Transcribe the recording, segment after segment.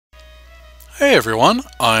Hey everyone,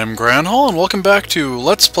 I'm Granhall and welcome back to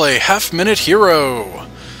Let's Play Half Minute Hero!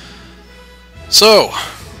 So,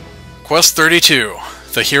 Quest 32,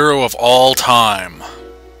 the hero of all time.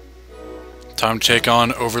 Time to take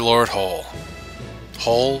on Overlord Hull.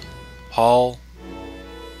 Hall?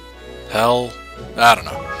 Hell? I don't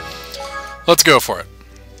know. Let's go for it.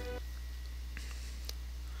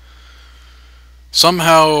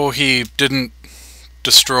 Somehow he didn't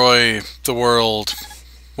destroy the world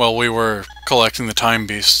while we were collecting the time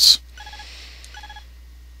beasts.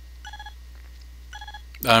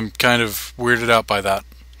 I'm kind of weirded out by that.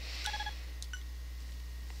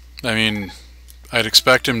 I mean, I'd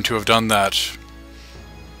expect him to have done that.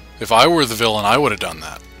 If I were the villain, I would have done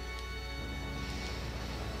that.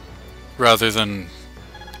 Rather than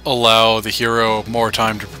allow the hero more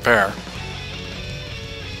time to prepare.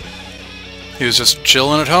 He was just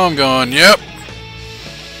chilling at home going, yep.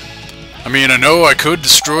 I mean, I know I could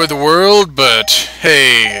destroy the world, but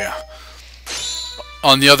hey,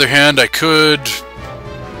 on the other hand, I could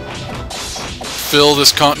fill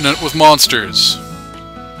this continent with monsters.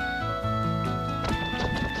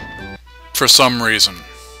 For some reason.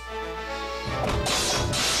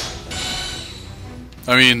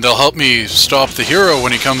 I mean, they'll help me stop the hero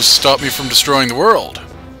when he comes to stop me from destroying the world.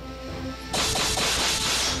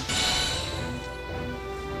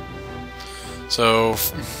 So,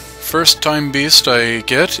 first time beast I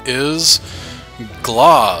get is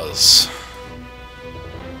Glaaz.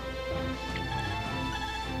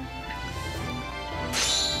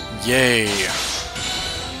 Yay.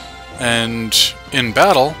 And in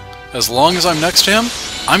battle, as long as I'm next to him,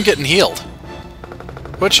 I'm getting healed.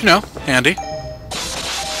 Which, you know, handy.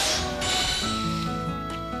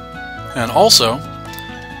 And also,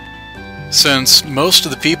 since most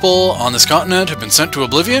of the people on this continent have been sent to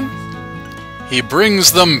oblivion, he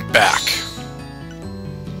brings them back.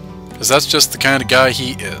 Because that's just the kind of guy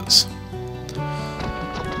he is.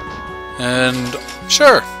 And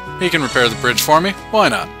sure, he can repair the bridge for me. Why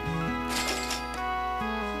not?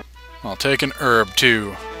 I'll take an herb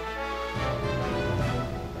too.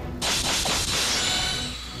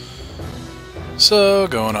 So,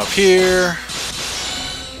 going up here.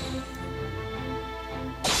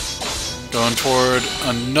 Going toward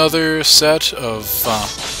another set of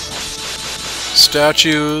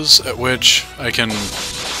statues at which I can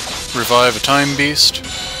revive a time beast.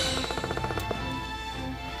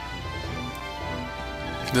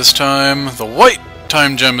 This time, the white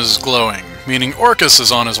time gem is glowing, meaning Orcus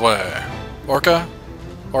is on his way. Orca?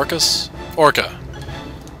 Orcus? Orca.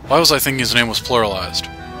 Why was I thinking his name was pluralized?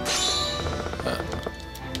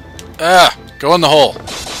 Go in the hole.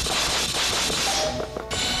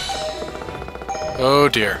 Oh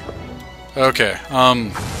dear. Okay,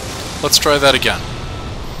 let's try that again.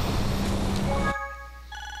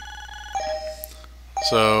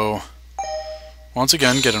 So, once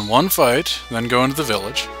again, get in one fight, then go into the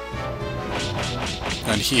village.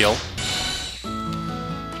 And heal.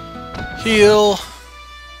 Heal!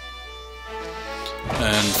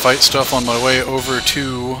 And fight stuff on my way over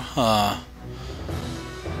to,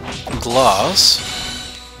 Glaaz.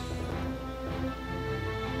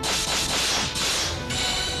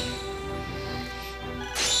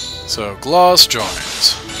 So, Glaaz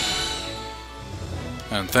joins.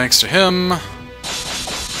 And thanks to him,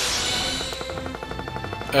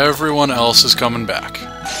 everyone else is coming back.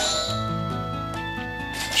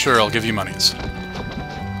 Sure, I'll give you monies.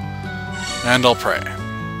 And I'll pray.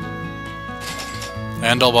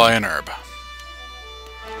 And I'll buy an herb.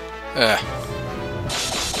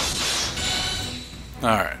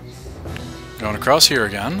 Alright. Going across here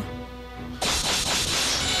again.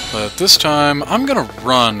 But this time, I'm gonna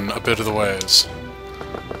run a bit of the ways.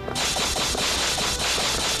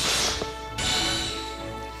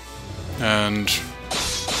 And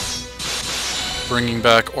bringing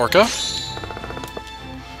back Orca.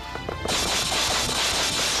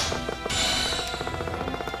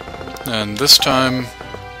 And this time,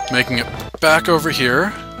 making it back over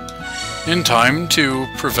here in time to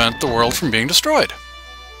prevent the world from being destroyed.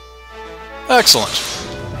 Excellent.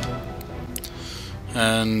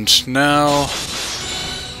 And now,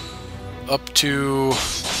 up to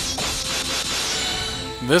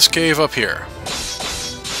this cave up here.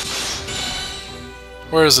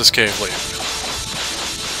 Where does this cave lead?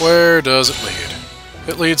 Where does it lead?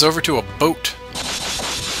 It leads over to a boat.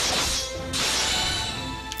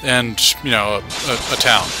 And, you know, a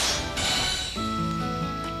town.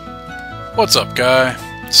 What's up, guy?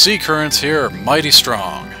 Sea currents here are mighty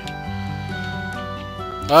strong.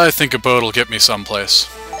 I think a boat will get me someplace.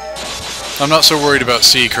 I'm not so worried about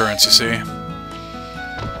sea currents, you see.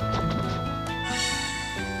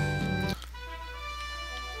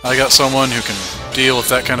 I got someone who can deal with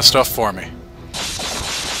that kind of stuff for me.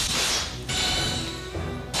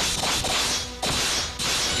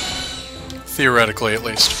 Theoretically, at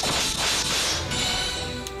least.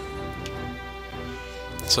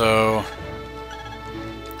 So...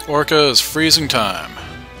 Orca is freezing time.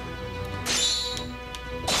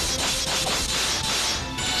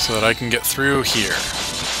 So that I can get through here.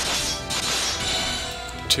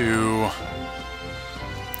 To...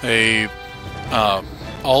 a...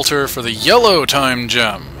 altar for the yellow time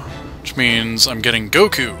gem. Which means I'm getting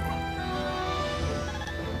Goku.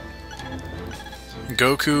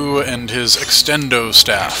 Goku and his Extendo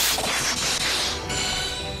Staff.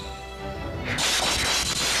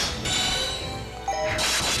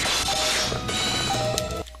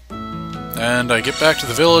 And I get back to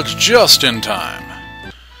the village just in time.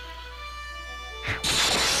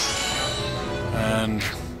 And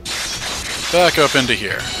back up into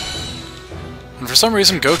here. And for some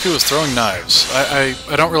reason Goku is throwing knives. I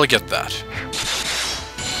don't really get that.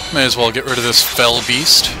 May as well get rid of this fell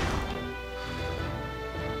beast.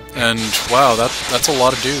 And wow, that's a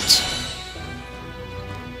lot of dudes.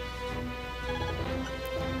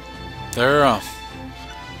 They're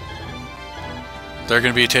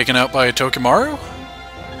gonna be taken out by Tokimaru?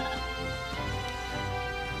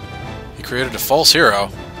 He created a false hero.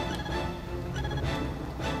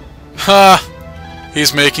 Ha!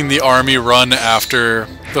 He's making the army run after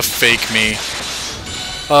the fake me.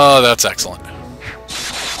 Oh, that's excellent.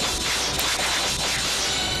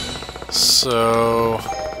 So...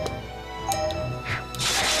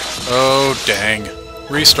 oh, dang.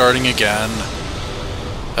 Restarting again.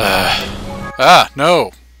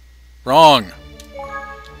 No! Wrong!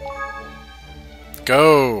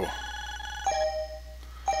 Go!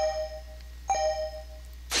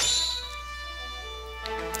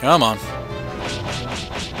 Come on.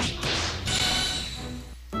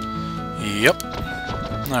 Yep.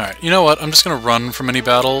 Alright, you know what? I'm just gonna run from any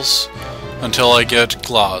battles until I get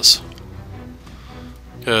Claws.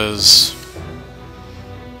 Because...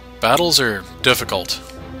 battles are difficult.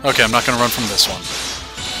 Okay, I'm not gonna run from this one.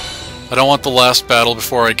 I don't want the last battle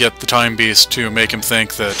before I get the Time Beast to make him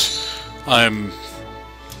think that I'm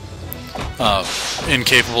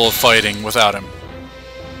incapable of fighting without him.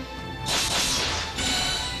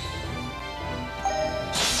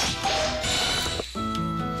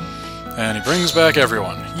 And he brings back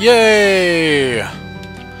everyone. Yay!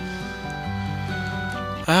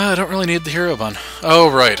 I don't really need the hero bun. Oh,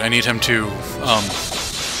 right, I need him to,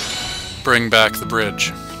 bring back the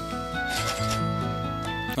bridge.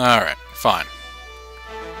 Alright, fine.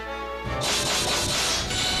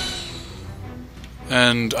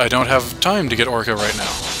 And I don't have time to get Orca right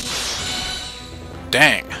now.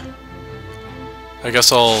 Dang. I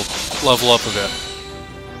guess I'll level up a bit.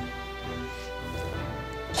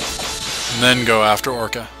 And then go after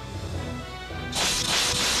Orca.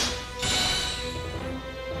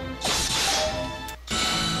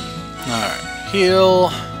 Alright, heal...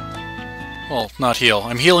 well, not heal.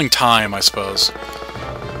 I'm healing time, I suppose.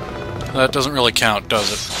 That doesn't really count,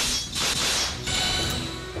 does it?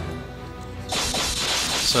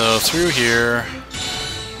 So, through here...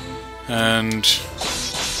 and...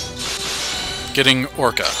 getting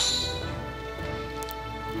Orca.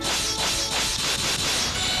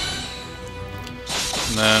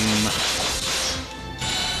 And then...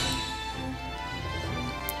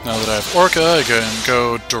 now that I have Orca, I can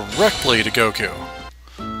go directly to Goku.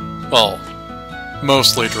 Well,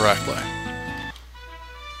 mostly directly.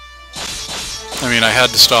 I mean, I had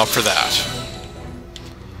to stop for that.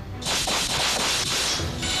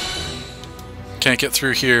 Can't get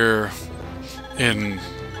through here in...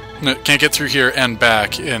 no, can't get through here and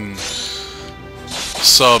back in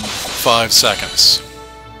sub 5 seconds.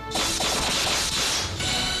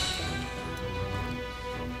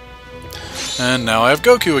 And now I have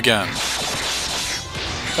Goku again.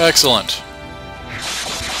 Excellent.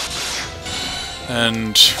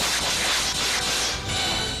 And...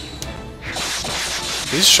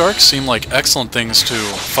 these sharks seem like excellent things to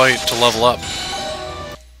fight to level up.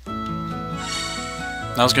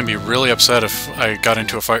 I was going to be really upset if I got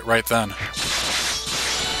into a fight right then.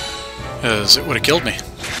 Because it would have killed me.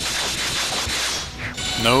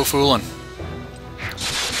 No fooling.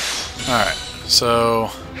 Alright,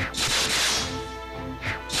 so...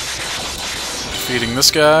 defeating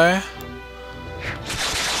this guy.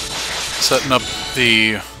 Setting up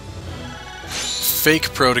the fake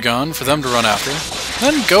Protagon for them to run after.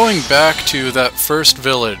 Then going back to that first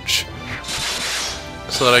village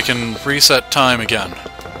so that I can reset time again.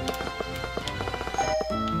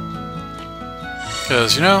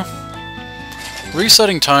 Because, you know,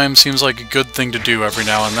 Resetting time seems like a good thing to do every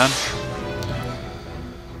now and then.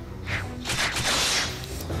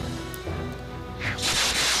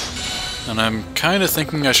 And I'm kind of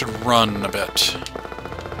thinking I should run a bit.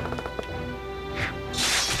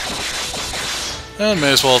 And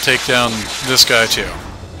may as well take down this guy too.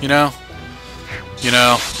 You know? You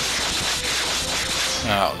know?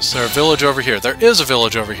 Oh, is there a village over here? There is a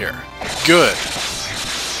village over here. Good.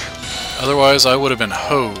 Otherwise, I would have been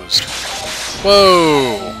hosed.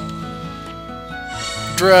 Whoa!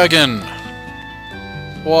 Dragon!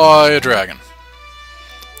 Why a dragon?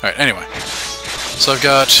 Alright, anyway. So I've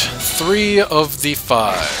got 3 of the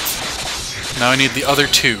 5. Now I need the other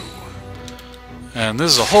 2. And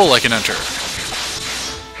this is a hole I can enter.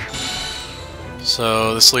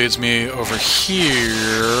 So this leads me over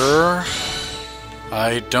here.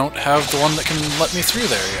 I don't have the one that can let me through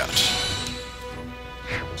there yet.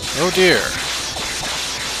 Oh dear.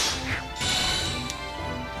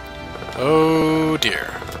 Oh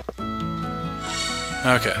dear.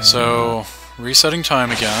 Okay, so resetting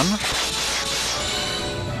time again.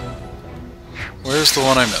 Where's the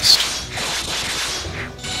one I missed?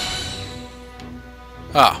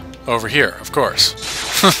 Ah, over here, of course.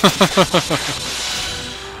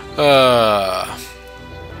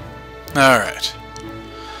 Alright.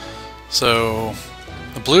 So,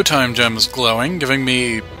 the blue time gem is glowing, giving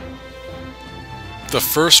me the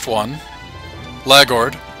first one,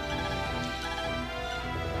 Lagord.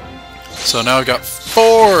 So now I've got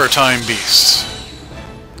 4 time beasts.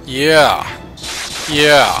 Yeah.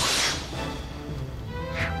 Yeah.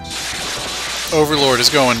 Overlord is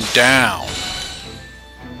going down.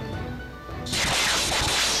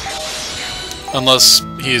 Unless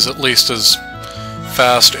he's at least as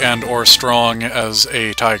fast and or strong as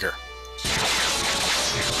a tiger.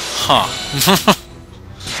 Huh.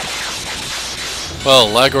 Well,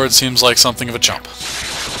 Lagord seems like something of a chump.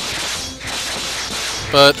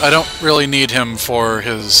 But I don't really need him for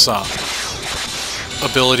his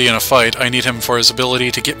ability in a fight. I need him for his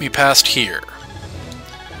ability to get me past here.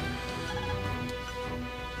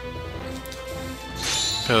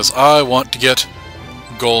 Because I want to get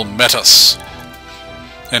Golmetus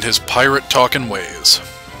and his pirate-talking ways.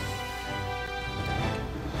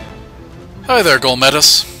 Hi there,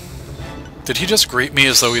 Golmetus. Did he just greet me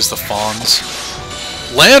as though he's the Fawns?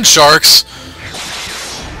 Land sharks?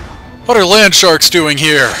 What are land sharks doing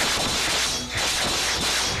here?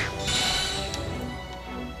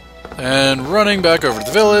 And running back over to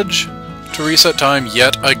the village to reset time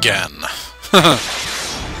yet again.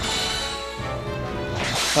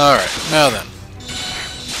 Alright, now then.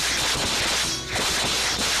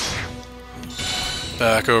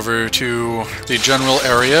 Back over to the general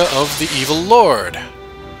area of the Evil Lord.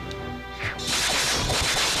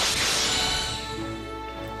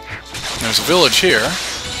 There's a village here,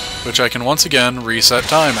 which I can once again reset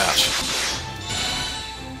time at.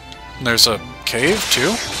 And there's a cave,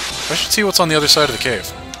 too? I should see what's on the other side of the cave.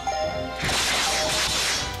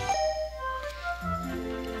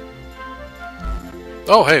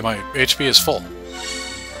 Oh, hey, my HP is full.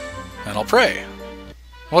 And I'll pray.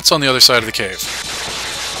 What's on the other side of the cave?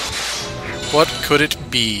 What could it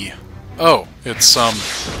be? Oh, it's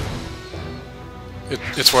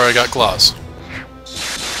it's where I got claws.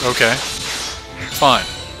 Okay. Fine.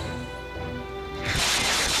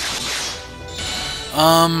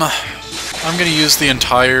 I'm gonna use the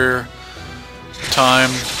entire time.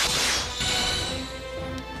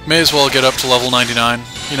 May as well get up to level 99,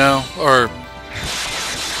 you know? Or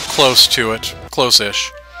close to it.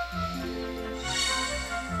 Close-ish.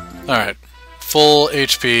 Alright. Full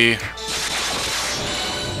HP.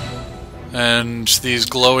 And these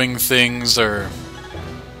glowing things are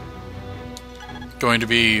going to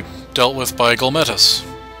be dealt with by Golmetus.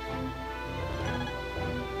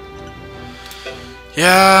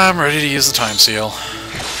 Yeah, I'm ready to use the time seal.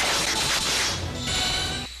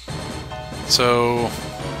 So,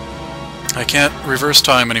 I can't reverse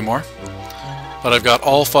time anymore, but I've got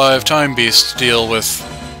all 5 time beasts to deal with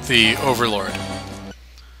the Overlord.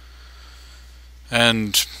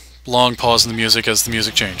 And long pause in the music as the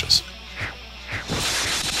music changes.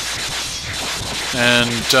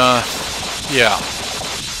 And, yeah.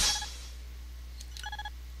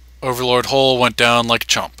 Overlord Hole went down like a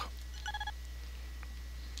chump.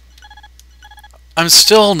 I'm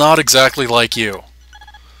still not exactly like you.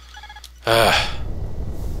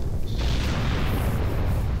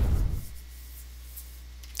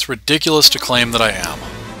 It's ridiculous to claim that I am.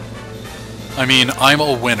 I mean, I'm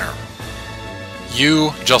a winner.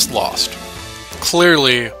 You just lost.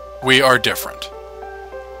 Clearly, we are different.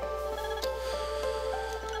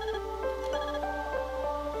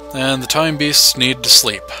 And the time beasts need to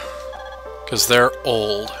sleep, because they're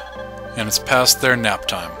old, and it's past their nap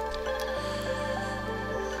time.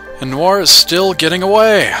 And Noir is still getting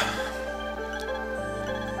away!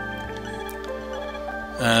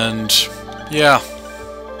 And, yeah.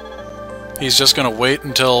 He's just gonna wait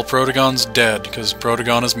until Protagon's dead, because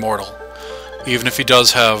Protagon is mortal. Even if he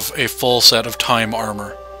does have a full set of time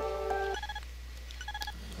armor.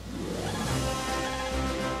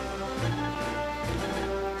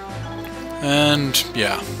 And,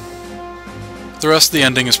 yeah. The rest of the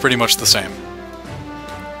ending is pretty much the same.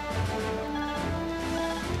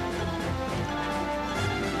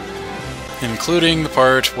 Including the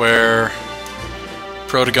part where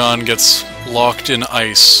Protagon gets locked in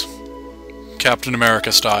ice, Captain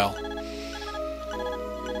America style.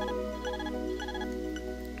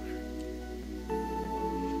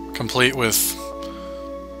 Complete with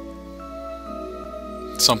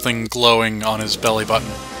something glowing on his belly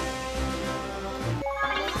button.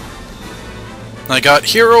 I got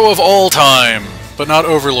Hero of All Time, but not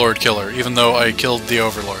Overlord Killer, even though I killed the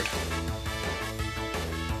Overlord.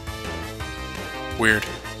 Weird.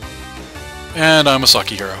 And I'm a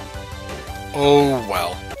sucky hero. Oh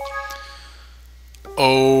well.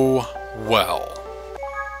 Oh well.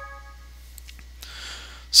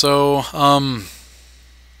 So,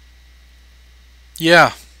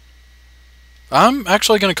 yeah. I'm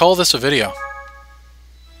actually gonna call this a video.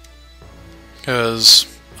 Because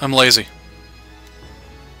I'm lazy.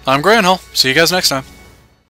 I'm Granhull. See you guys next time.